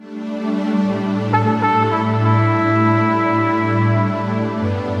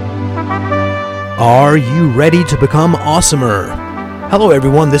Are you ready to become awesomer? Hello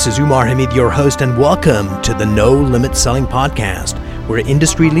everyone, this is Umar Hamid, your host, and welcome to the No Limit Selling Podcast, where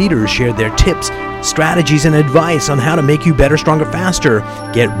industry leaders share their tips, strategies, and advice on how to make you better, stronger, faster.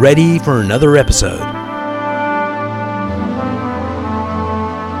 Get ready for another episode.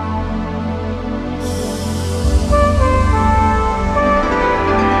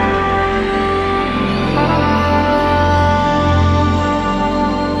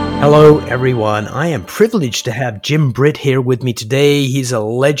 Hello, everyone. I am privileged to have Jim Britt here with me today. He's a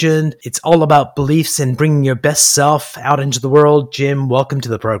legend. It's all about beliefs and bringing your best self out into the world. Jim, welcome to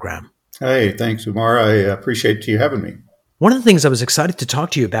the program. Hey, thanks, Umar. I appreciate you having me. One of the things I was excited to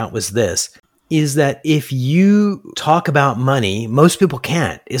talk to you about was this, is that if you talk about money, most people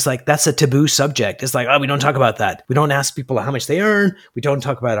can't. It's like, that's a taboo subject. It's like, oh, we don't talk about that. We don't ask people how much they earn. We don't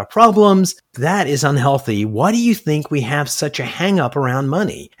talk about our problems. That is unhealthy. Why do you think we have such a hang up around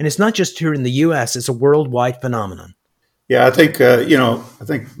money? And it's not just here in the US, it's a worldwide phenomenon. Yeah, I think,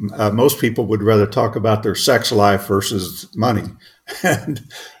 most people would rather talk about their sex life versus money. And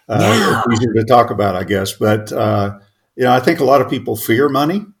It's easier to talk about, I guess. But, I think a lot of people fear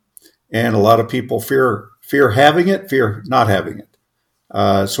money. And a lot of people fear having it, fear not having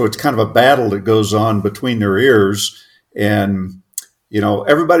it. So it's kind of a battle that goes on between their ears. And,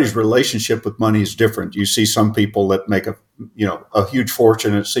 everybody's relationship with money is different. You see some people that make a huge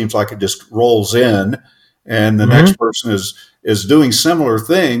fortune. It seems like it just rolls in. And the next person is doing similar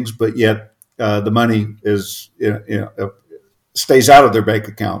things, but yet the money is, stays out of their bank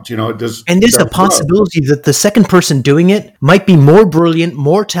account. It does. And there's a possibility that the second person doing it might be more brilliant,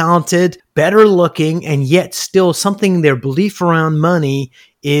 more talented, better looking, and yet still something their belief around money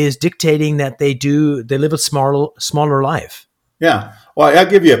is dictating that they live a smaller life. Yeah. Well, I'll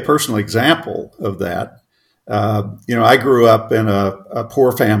give you a personal example of that. I grew up in a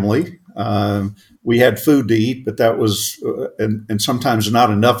poor family. We had food to eat, but that was, and sometimes not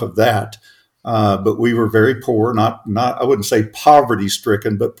enough of that. But we were very poor, not I wouldn't say poverty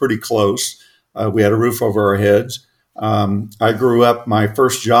stricken, but pretty close. We had a roof over our heads. I grew up, my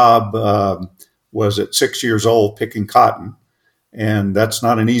first job was at 6 years old picking cotton. And that's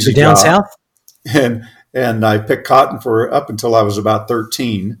not an easy down job. South? And I picked cotton for up until I was about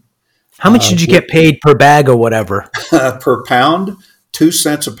 13. How much did you get paid per bag or whatever? Per pound, 2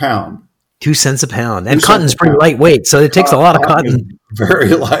 cents a pound. 2 cents a pound. And cotton's pretty lightwait, so it takes a lot of cotton. Very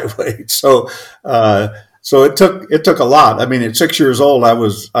lightweight. So it took a lot. I mean, at 6 years old,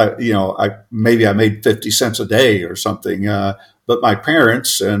 I made 50 cents a day or something. But my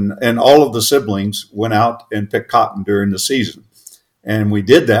parents and all of the siblings went out and picked cotton during the season. And we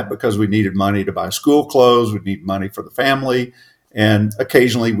did that because we needed money to buy school clothes. We needed money for the family. And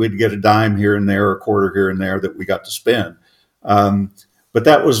occasionally we'd get a dime here and there, a quarter here and there that we got to spend. But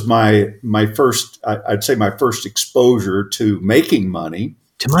that was my first, I'd say my first exposure to making money.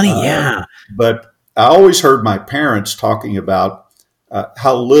 To money, yeah. But I always heard my parents talking about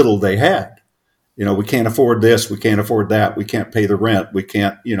how little they had. We can't afford this, we can't afford that, we can't pay the rent, we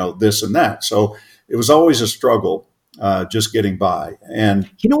can't, this and that. So it was always a struggle. Just getting by. And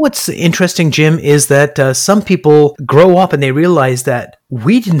what's interesting, Jim, is that some people grow up and they realize that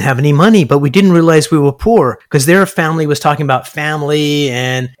we didn't have any money, but we didn't realize we were poor because their family was talking about family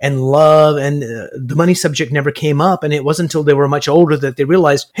and love, and the money subject never came up. And it wasn't until they were much older that they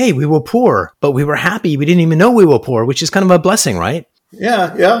realized, hey, we were poor, but we were happy. We didn't even know we were poor, which is kind of a blessing, right?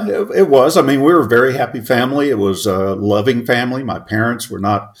 Yeah, it was. I mean, we were a very happy family. It was a loving family. My parents were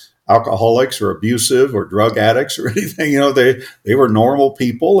not alcoholics or abusive or drug addicts or anything. They were normal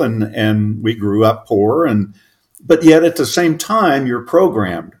people, and we grew up poor. But yet at the same time, you're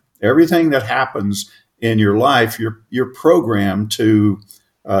programmed. Everything that happens in your life, you're programmed to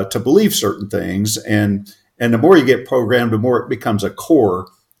believe certain things, and the more you get programmed, the more it becomes a core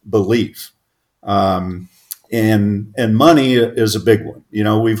belief. And money is a big one.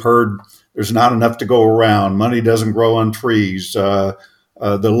 We've heard there's not enough to go around. Money doesn't grow on trees.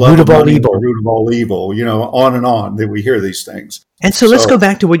 The love of money, the root of all evil, on and on that we hear these things. And so let's go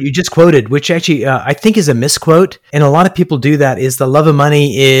back to what you just quoted, which actually I think is a misquote. And a lot of people do that, is the love of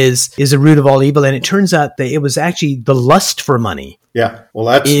money is the root of all evil. And it turns out that it was actually the lust for money. Yeah. Well,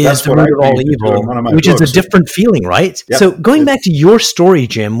 that's the what root of all evil, which is a different feeling, right? Yep. So going back to your story,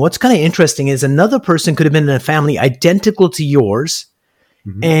 Jim, what's kind of interesting is another person could have been in a family identical to yours.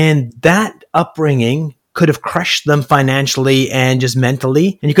 Mm-hmm. And that upbringing could have crushed them financially and just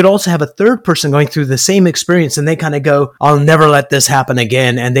mentally. And you could also have a third person going through the same experience and they kind of go, I'll never let this happen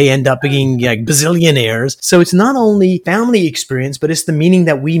again. And they end up being like bazillionaires. So it's not only family experience, but it's the meaning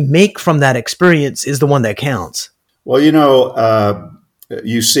that we make from that experience is the one that counts. Well,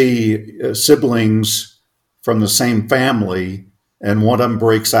 you see siblings from the same family, and one of them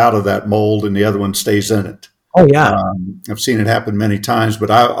breaks out of that mold and the other one stays in it. Oh, yeah. I've seen it happen many times,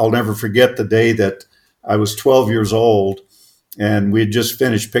 but I'll never forget the day that I was 12 years old and we had just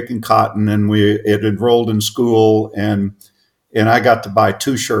finished picking cotton and we had enrolled in school, and I got to buy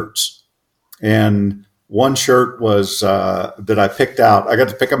 2 shirts. And one shirt was that I picked out. I got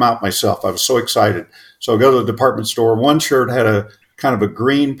to pick them out myself. I was so excited. So I go to the department store. One shirt had a kind of a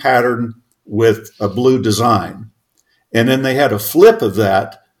green pattern with a blue design. And then they had a flip of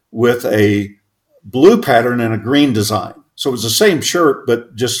that with a blue pattern and a green design. So it was the same shirt,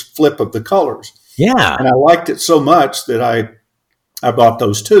 but just flip of the colors. Yeah. And I liked it so much that I bought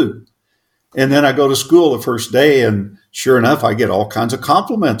those 2. And then I go to school the first day, and sure enough, I get all kinds of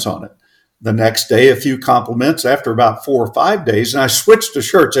compliments on it. The next day, a few compliments after about 4 or 5 days. And I switched to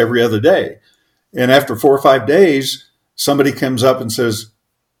shirts every other day. And after 4 or 5 days, somebody comes up and says,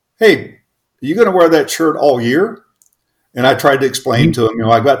 "Hey, are you going to wear that shirt all year?" And I tried to explain to him,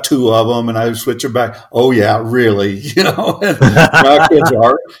 I got 2 of them and I switch them back. "Oh yeah, really?" And my kids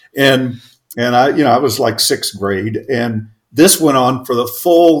are. And I was like 6th grade, and this went on for the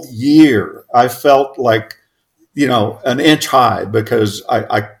full year. I felt like, an inch high because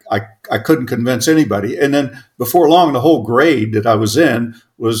I couldn't convince anybody. And then before long, the whole grade that I was in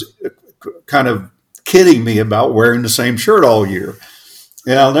was kind of kidding me about wearing the same shirt all year.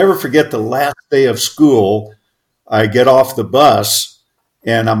 And I'll never forget the last day of school. I get off the bus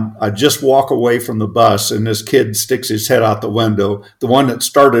and I just walk away from the bus, and this kid sticks his head out the window, the one that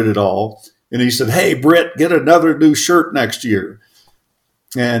started it all. And he said, "Hey, Britt, get another new shirt next year."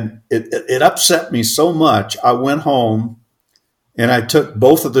 And it upset me so much. I went home and I took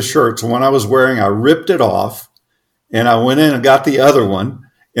both of the shirts. And when I was wearing, I ripped it off, and I went in and got the other one,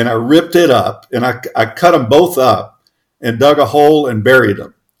 and I ripped it up, and I cut them both up and dug a hole and buried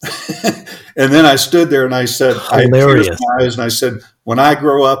them. And then I stood there and I said, Hilarious. I tears my eyes, and I said, "When I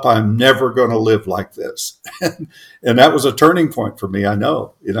grow up, I'm never going to live like this." And that was a turning point for me. I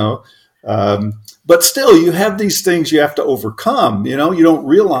know, but still, you have these things you have to overcome. You don't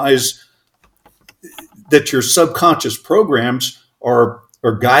realize that your subconscious programs are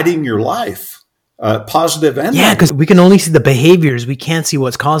guiding your life, positive and negative. Because we can only see the behaviors. We can't see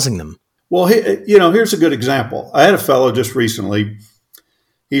what's causing them. Well, here's a good example. I had a fellow just recently.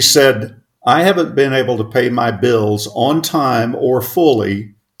 He said, "I haven't been able to pay my bills on time or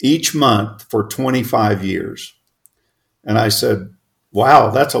fully each month for 25 years. And I said, "Wow,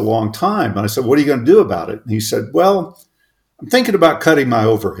 that's a long time." And I said, "What are you going to do about it?" And he said, "Well, I'm thinking about cutting my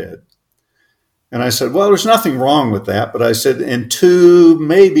overhead." And I said, "Well, there's nothing wrong with that." But I said, "In 2,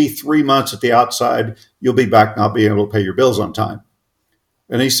 maybe 3 months at the outside, you'll be back not being able to pay your bills on time."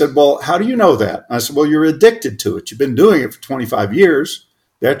 And he said, "Well, how do you know that?" And I said, "Well, you're addicted to it. You've been doing it for 25 years.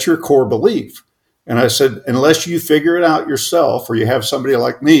 That's your core belief." And I said, "Unless you figure it out yourself, or you have somebody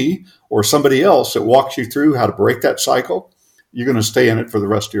like me or somebody else that walks you through how to break that cycle, you're going to stay in it for the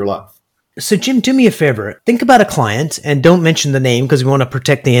rest of your life." So, Jim, do me a favor. Think about a client, and don't mention the name because we want to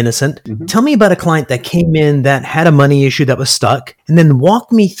protect the innocent. Mm-hmm. Tell me about a client that came in that had a money issue that was stuck, and then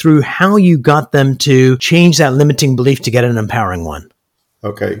walk me through how you got them to change that limiting belief to get an empowering one.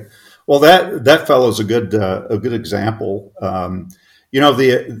 Okay. Well, that fellow's a good example. I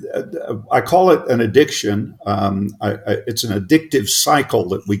call it an addiction. It's an addictive cycle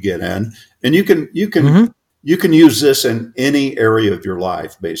that we get in, and you can use this in any area of your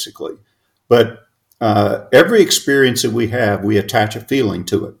life, basically. But every experience that we have, we attach a feeling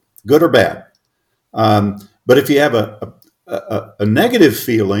to it, good or bad. But if you have a negative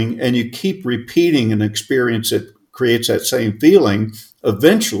feeling and you keep repeating an experience that creates that same feeling,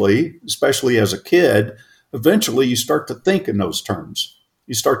 eventually, especially as a kid, eventually you start to think in those terms.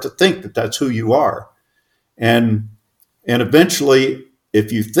 You start to think that that's who you are. And eventually,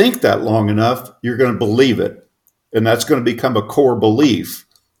 if you think that long enough, you're going to believe it. And that's going to become a core belief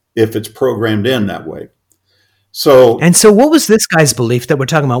if it's programmed in that way. So what was this guy's belief that we're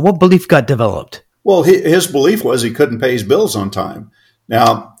talking about? What belief got developed? Well, his belief was he couldn't pay his bills on time.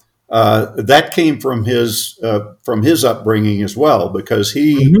 Now, that came from his upbringing as well, because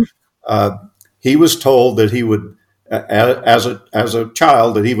he was told that he would, as a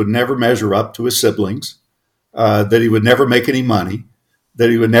child, that he would never measure up to his siblings, that he would never make any money, that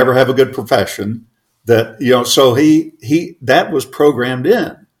he would never have a good profession. So he that was programmed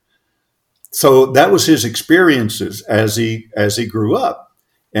in. So that was his experiences as he grew up,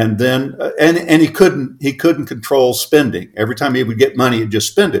 and then and he couldn't control spending. Every time he would get money, he'd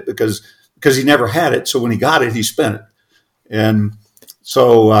just spend it because he never had it. So when he got it, he spent it, and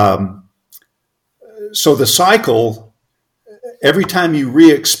so the cycle every time you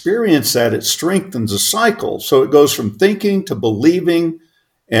re-experience that, it strengthens a cycle. So it goes from thinking to believing,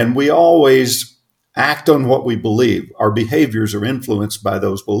 and we always act on what we believe. Our behaviors are influenced by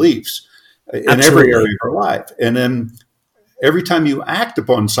those beliefs in every area of our life. And then every time you act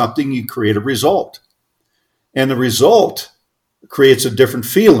upon something, you create a result. And the result creates a different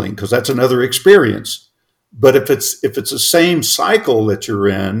feeling because that's another experience. But if it's the same cycle that you're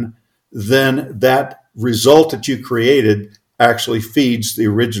in, then that result that you created actually feeds the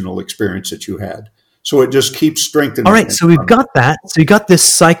original experience that you had. So it just keeps strengthening. All right, so we've got that. So you got this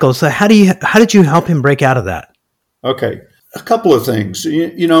cycle. So how did you help him break out of that? Okay, a couple of things.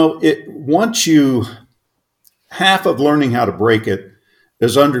 Once you, half of learning how to break it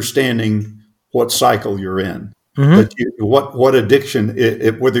is understanding what cycle you're in. Mm-hmm. What addiction,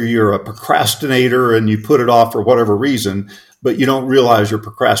 whether you're a procrastinator and you put it off for whatever reason, but you don't realize you're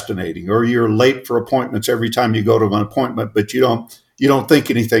procrastinating, or you're late for appointments every time you go to an appointment, but you don't think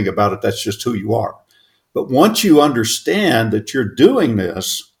anything about it. That's just who you are. But once you understand that you're doing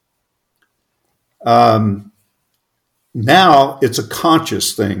this, now it's a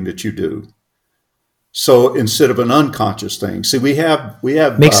conscious thing that you do. So instead of an unconscious thing, see, we have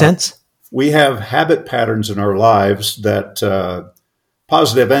makes sense. We have habit patterns in our lives that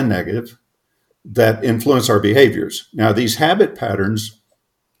positive and negative that influence our behaviors. Now, these habit patterns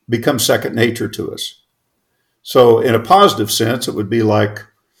become second nature to us. So in a positive sense, it would be like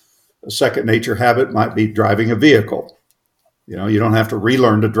a second nature habit might be driving a vehicle. You don't have to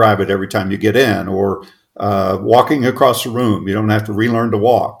relearn to drive it every time you get in, or walking across the room. You don't have to relearn to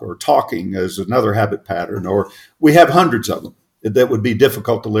walk, or talking is another habit pattern, or we have hundreds of them that would be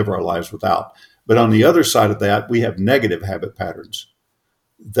difficult to live our lives without. But on the other side of that, we have negative habit patterns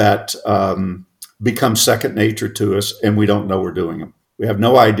that become second nature to us, and we don't know we're doing them. We have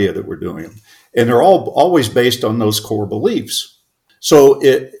no idea that we're doing them. And they're always based on those core beliefs. So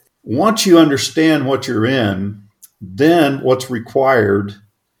once you understand what you're in, then what's required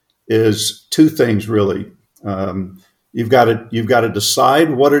is two things, really. You've got to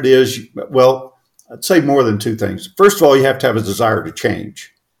decide what it is. Well, I'd say more than two things. First of all, you have to have a desire to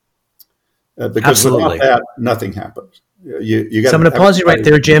change, because Absolutely. without that, nothing happens. You got. So I'm going to pause you right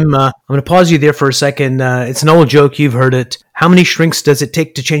there, Jim. I'm going to pause you there for a second. It's an old joke. You've heard it. How many shrinks does it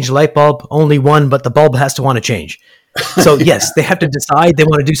take to change a light bulb? Only one, but the bulb has to want to change. So yes, they have to decide they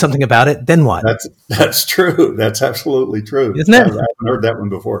want to do something about it. Then what? That's true. That's absolutely true. Isn't it? I haven't heard that one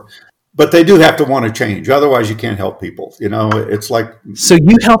before. But they do have to want to change. Otherwise, you can't help people. It's like. So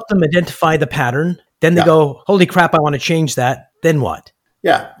you help them identify the pattern. Then they go, holy crap, I want to change that. Then what?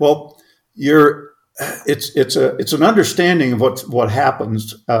 Yeah. Well, it's an understanding of what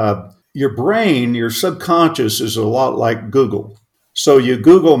happens. Your brain, your subconscious is a lot like Google. So you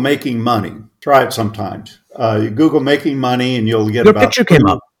Google making money. Try it sometimes. You Google making money, and you'll get your picture came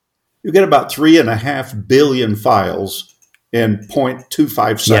up. You get about 3.5 billion files in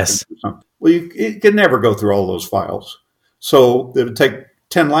 0.25 seconds. Yes. Or something. Well, you can never go through all those files. So it would take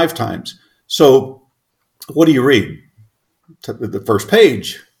 10 lifetimes. So what do you read? The first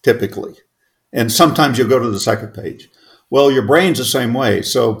page, typically. And sometimes you'll go to the second page. Well, your brain's the same way.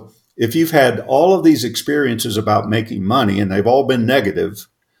 So if you've had all of these experiences about making money and they've all been negative,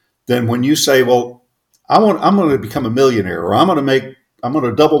 then when you say, well, I'm going to become a millionaire, or I'm going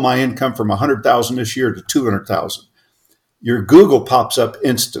to double my income from 100,000 this year to 200,000. Your Google pops up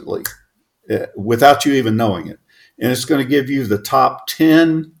instantly without you even knowing it. And it's going to give you the top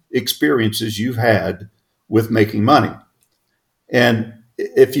 10 experiences you've had with making money. And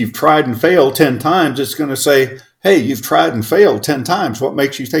if you've tried and failed 10 times, it's going to say, hey, you've tried and failed 10 times. What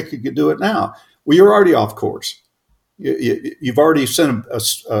makes you think you could do it now? Well, you're already off course. You've already sent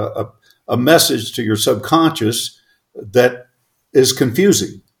a message to your subconscious that is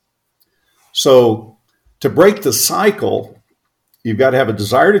confusing. So to break the cycle, you've got to have a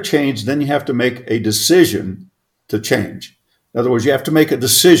desire to change. Then you have to make a decision to change. In other words, you have to make a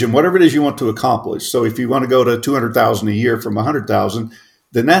decision, whatever it is you want to accomplish. So if you want to go to 200,000 a year from 100,000,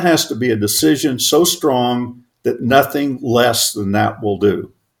 then that has to be a decision so strong that nothing less than that will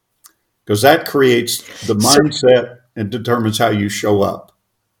do. Because that creates the mindset and determines how you show up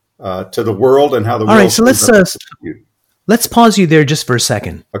to the world and how the world. All right, so let's pause you there just for a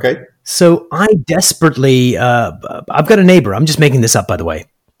second. Okay. So I desperately, I've got a neighbor. I'm just making this up, by the way.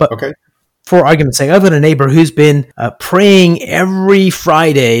 But okay. For argument's sake, I've got a neighbor who's been praying every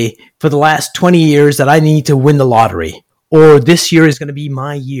Friday for the last 20 years that I need to win the lottery, or this year is going to be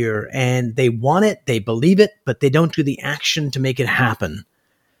my year. And they want it, they believe it, but they don't do the action to make it happen.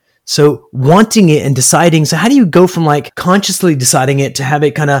 So wanting it and deciding. So how do you go from like consciously deciding it to have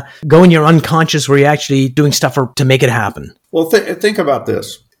it kind of go in your unconscious where you're actually doing stuff to make it happen? Well, think about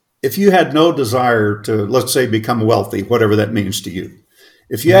this. If you had no desire to, let's say, become wealthy, whatever that means to you,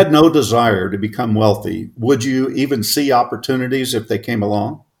 if you had no desire to become wealthy, would you even see opportunities if they came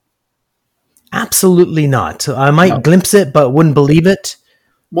along? Absolutely not. I might glimpse it, but wouldn't believe it.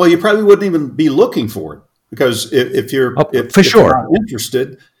 Well, you probably wouldn't even be looking for it, because if you're not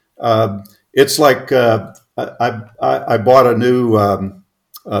interested, it's like I bought a new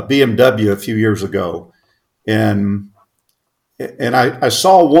BMW a few years ago, and I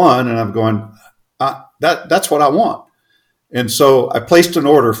saw one, and I'm going, that's what I want. And so I placed an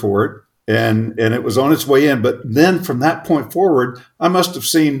order for it, and it was on its way in. But then from that point forward, I must have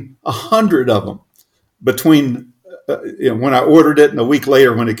seen 100 of them between when I ordered it and a week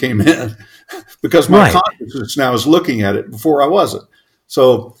later when it came in, because my consciousness now is looking at it. Before I wasn't.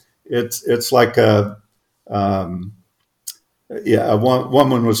 So it's like a woman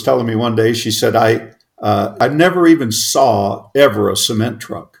was telling me one day, she said, I never even saw ever a cement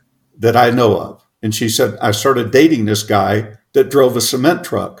truck that I know of. And she said, I started dating this guy that drove a cement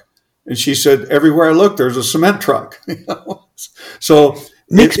truck. And she said, everywhere I look, there's a cement truck. So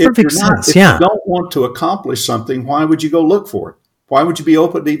makes perfect sense. If you don't want to accomplish something, why would you go look for it? Why would you be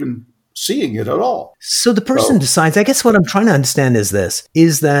open to even seeing it at all? So the person decides, I guess what I'm trying to understand is that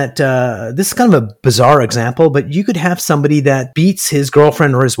this is kind of a bizarre example, but you could have somebody that beats his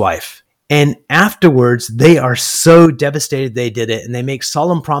girlfriend or his wife. And afterwards, they are so devastated they did it. And they make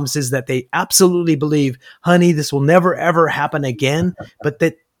solemn promises that they absolutely believe, honey, this will never, ever happen again.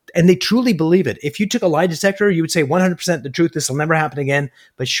 And they truly believe it. If you took a lie detector, you would say 100% the truth, this will never happen again.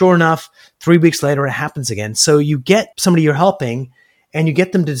 But sure enough, 3 weeks later, it happens again. So you get somebody you're helping and you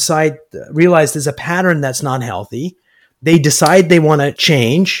get them to realize there's a pattern that's not healthy. They decide they want to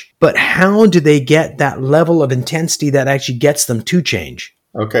change, but how do they get that level of intensity that actually gets them to change?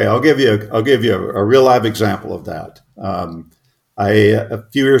 Okay, I'll give you a real live example of that. A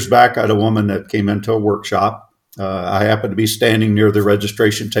few years back, I had a woman that came into a workshop. I happened to be standing near the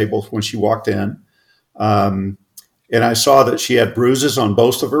registration table when she walked in, and I saw that she had bruises on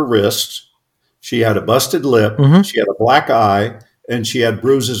both of her wrists. She had a busted lip. Mm-hmm. She had a black eye, and she had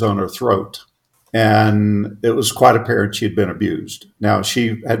bruises on her throat. And it was quite apparent she had been abused. Now,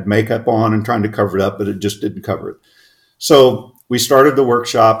 she had makeup on and trying to cover it up, but it just didn't cover it. So we started the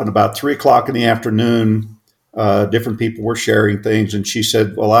workshop, and about 3:00 in the afternoon, different people were sharing things. And she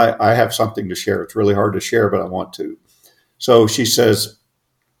said, well, I have something to share. It's really hard to share, but I want to. So she says,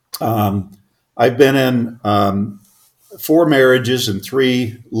 I've been in 4 marriages and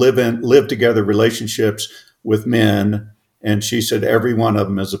 3 live together relationships with men. And she said, every one of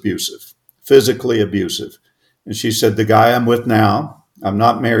them is abusive, physically abusive. And she said, the guy I'm with now, I'm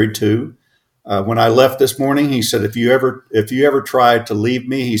not married to. When I left this morning, he said, if you ever try to leave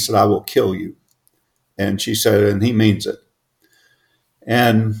me, he said, I will kill you. And she said, and he means it.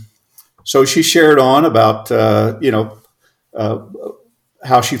 And so she shared on about,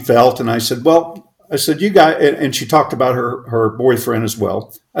 how she felt. And I said, you guys, and she talked about her boyfriend as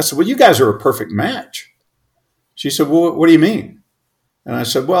well. I said, well, you guys are a perfect match. She said, well, what do you mean? And I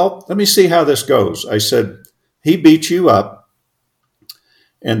said, well, let me see how this goes. I said, he beats you up,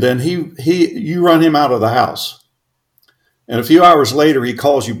 and then you run him out of the house. And a few hours later, he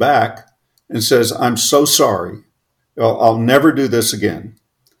calls you back and says, I'm so sorry. I'll never do this again.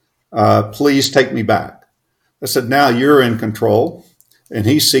 Please take me back. I said, now you're in control, and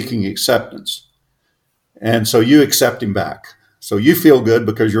he's seeking acceptance. And so you accept him back. So you feel good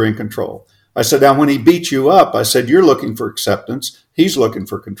because you're in control. I said, now when he beats you up, I said, you're looking for acceptance. He's looking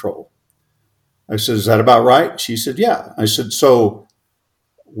for control. I said, is that about right? She said, yeah. I said, so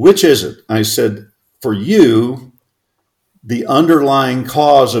which is it? I said, for you, the underlying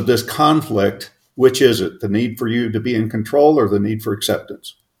cause of this conflict, which is it? The need for you to be in control or the need for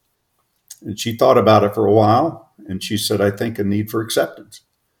acceptance? And she thought about it for a while, and she said, I think a need for acceptance.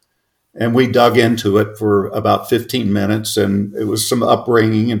 And we dug into it for about 15 minutes, and it was some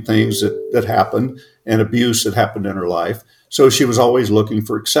upbringing and things that happened and abuse that happened in her life. So she was always looking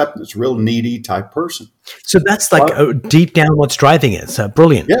for acceptance, real needy type person. So that's like deep down what's driving it. So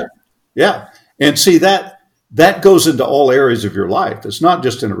brilliant. Yeah. And see, that goes into all areas of your life. It's not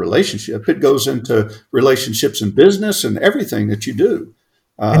just in a relationship. It goes into relationships in business and everything that you do.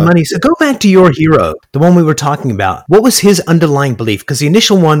 And money. So go back to your hero, the one we were talking about. What was his underlying belief? Because the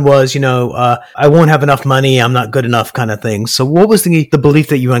initial one was, I won't have enough money, I'm not good enough kind of thing. So what was the belief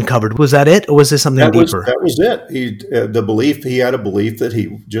that you uncovered? Was that it, or was there something deeper? That was it. He had a belief that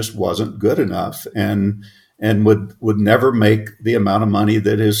he just wasn't good enough. And and would never make the amount of money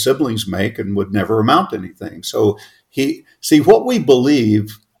that his siblings make and would never amount to anything. So what we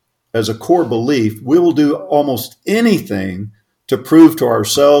believe as a core belief, we will do almost anything to prove to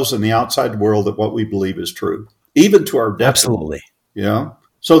ourselves and the outside world that what we believe is true, even to our death. Absolutely.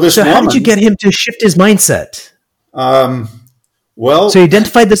 So how did you get him to shift his mindset? So he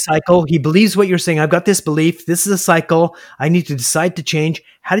identified the cycle. He believes what you're saying. I've got this belief. This is a cycle. I need to decide to change.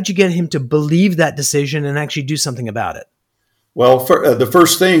 How did you get him to believe that decision and actually do something about it? Well, the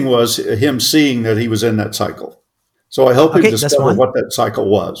first thing was him seeing that he was in that cycle. So I helped him discover what that cycle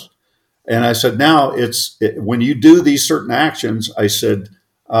was. And I said, now when you do these certain actions, I said,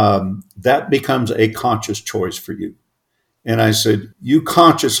 that becomes a conscious choice for you. And I said, you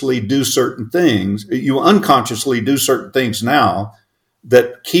consciously do certain things. You unconsciously do certain things now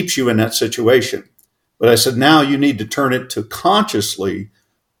that keeps you in that situation. But I said, now you need to turn it to consciously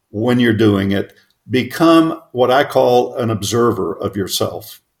when you're doing it. Become what I call an observer of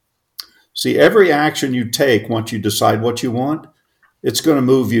yourself. See, every action you take once you decide what you want, it's going to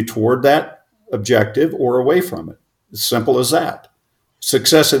move you toward that objective or away from it. As simple as that.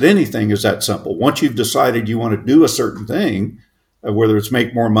 Success at anything is that simple. Once you've decided you want to do a certain thing, whether it's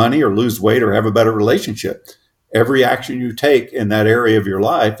make more money or lose weight or have a better relationship, every action you take in that area of your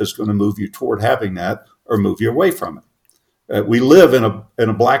life is going to move you toward having that or move you away from it. We live in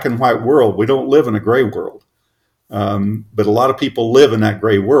a black and white world. We don't live in a gray world. But a lot of people live in that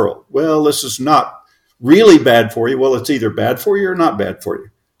gray world. Well, this is not really bad for you. Well, it's either bad for you or not bad for you.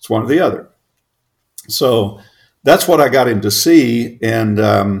 It's one or the other. So that's what I got him to see. And,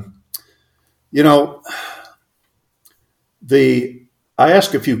 I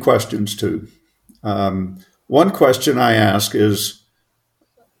ask a few questions too. One question I ask is,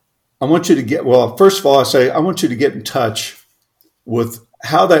 first of all, I say, I want you to get in touch with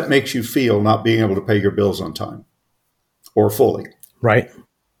how that makes you feel not being able to pay your bills on time or fully. Right.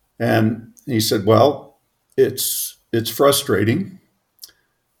 And he said, well, it's frustrating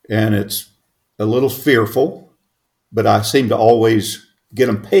and it's a little fearful, but I seem to always get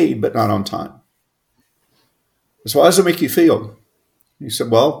them paid, but not on time. So how does it make you feel? He said,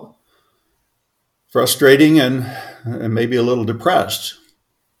 well, frustrating and maybe a little depressed.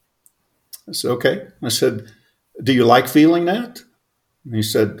 I said, okay. I said, do you like feeling that? And he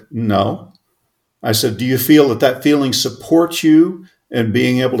said, no. I said, do you feel that feeling supports you in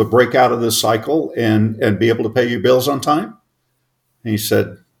being able to break out of this cycle and be able to pay your bills on time? And he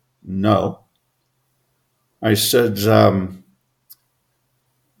said, no. I said,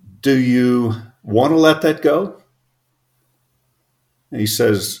 do you want to let that go? And he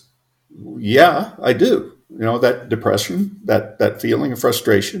says, yeah, I do. That depression, that feeling of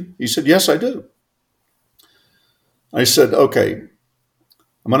frustration. He said, yes, I do. I said, okay,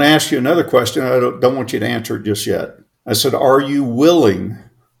 I'm going to ask you another question. I don't want you to answer it just yet. I said, are you willing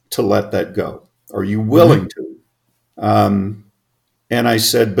to let that go? Are you willing to? And I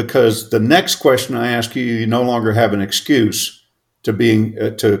said, because the next question I ask you, you no longer have an excuse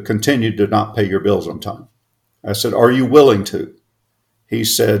to continue to not pay your bills on time. I said, are you willing to? He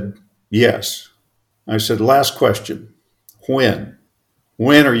said, yes. I said, last question, when?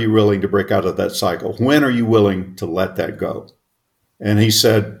 When are you willing to break out of that cycle? When are you willing to let that go? And he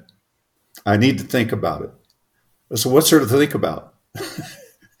said, I need to think about it. I said, what's there to think about?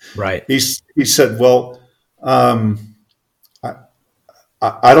 Right. He said, well, I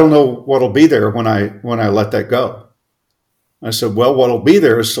don't know what'll be there when I let that go. I said, well, what'll be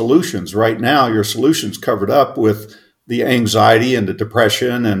there is solutions. Right now, your solution's covered up with the anxiety and the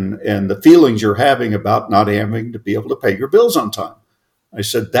depression and the feelings you're having about not having to be able to pay your bills on time. I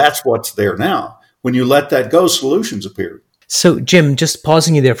said, that's what's there now. When you let that go, solutions appear. So, Jim, just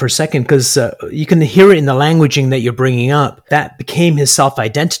pausing you there for a second, because you can hear it in the languaging that you're bringing up. That became his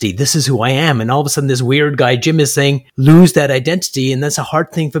self-identity. This is who I am. And all of a sudden, this weird guy, Jim, is saying, lose that identity. And that's a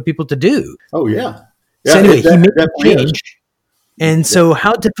hard thing for people to do. Oh, yeah. So anyway, he made a change. Is. And so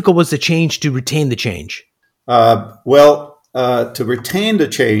how difficult was the change to retain the change? To retain the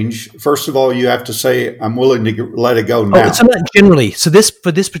change, first of all, you have to say, I'm willing to let it go now. Oh, so not generally. So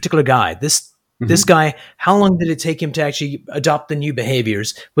for this particular guy, this guy, how long did it take him to actually adopt the new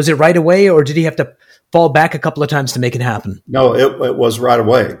behaviors? Was it right away, or did he have to fall back a couple of times to make it happen? No, it was right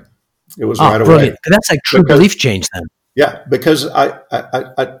away. It was right brilliant. away. That's like true belief change then. Yeah, because I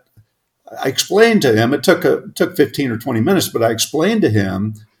explained to him, it took 15 or 20 minutes, but I explained to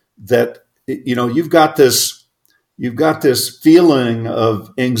him that, you've got this feeling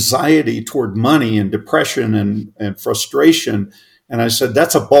of anxiety toward money and depression and frustration. And I said,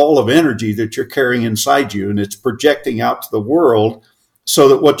 that's a ball of energy that you're carrying inside you, and it's projecting out to the world so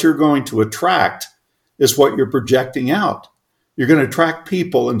that what you're going to attract is what you're projecting out. You're going to attract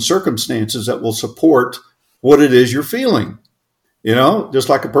people and circumstances that will support what it is you're feeling. Just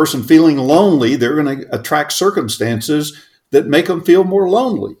like a person feeling lonely, they're going to attract circumstances that make them feel more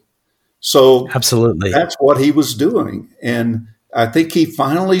lonely. So absolutely, that's what he was doing. And I think he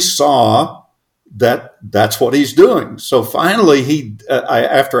finally saw that that's what he's doing. So finally,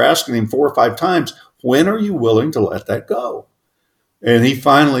 after asking him 4 or 5 times, when are you willing to let that go? And he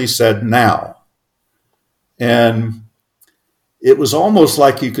finally said, now. And it was almost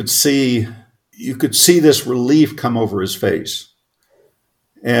like you could see this relief come over his face.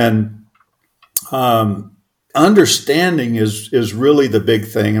 And understanding is really the big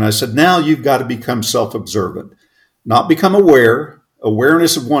thing. And I said, now you've got to become self-observant, not become aware.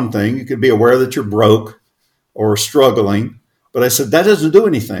 Awareness is one thing. You could be aware that you're broke or struggling. But I said, that doesn't do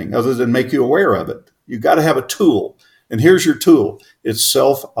anything other than make you aware of it. You've got to have a tool. And here's your tool. It's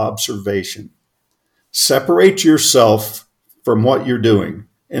self-observation. Separate yourself from what you're doing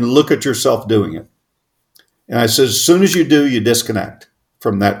and look at yourself doing it. And I said, as soon as you do, you disconnect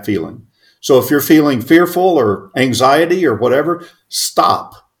from that feeling. So if you're feeling fearful or anxiety or whatever,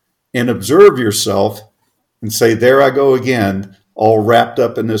 stop and observe yourself and say, there I go again, all wrapped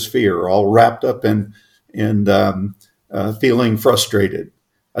up in this fear, all wrapped up in feeling frustrated.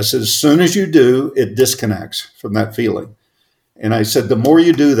 I said, as soon as you do, it disconnects from that feeling. And I said, the more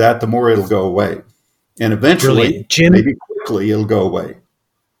you do that, the more it'll go away. And eventually, Jim, maybe quickly, it'll go away.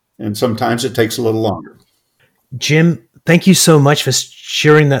 And sometimes it takes a little longer. Jim, thank you so much for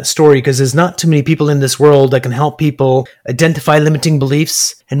sharing that story, because there's not too many people in this world that can help people identify limiting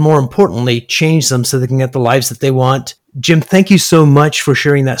beliefs and, more importantly, change them so they can get the lives that they want. Jim, thank you so much for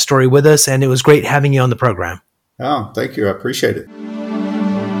sharing that story with us, and it was great having you on the program. Oh, thank you. I appreciate it.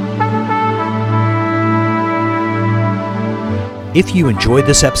 If you enjoyed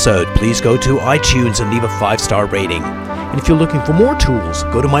this episode, please go to iTunes and leave a 5-star rating. And if you're looking for more tools,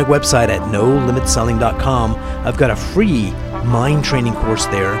 go to my website at NoLimitSelling.com. I've got a free mind training course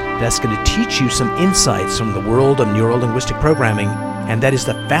there that's going to teach you some insights from the world of neuro-linguistic programming, and that is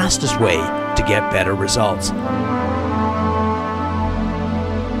the fastest way to get better results.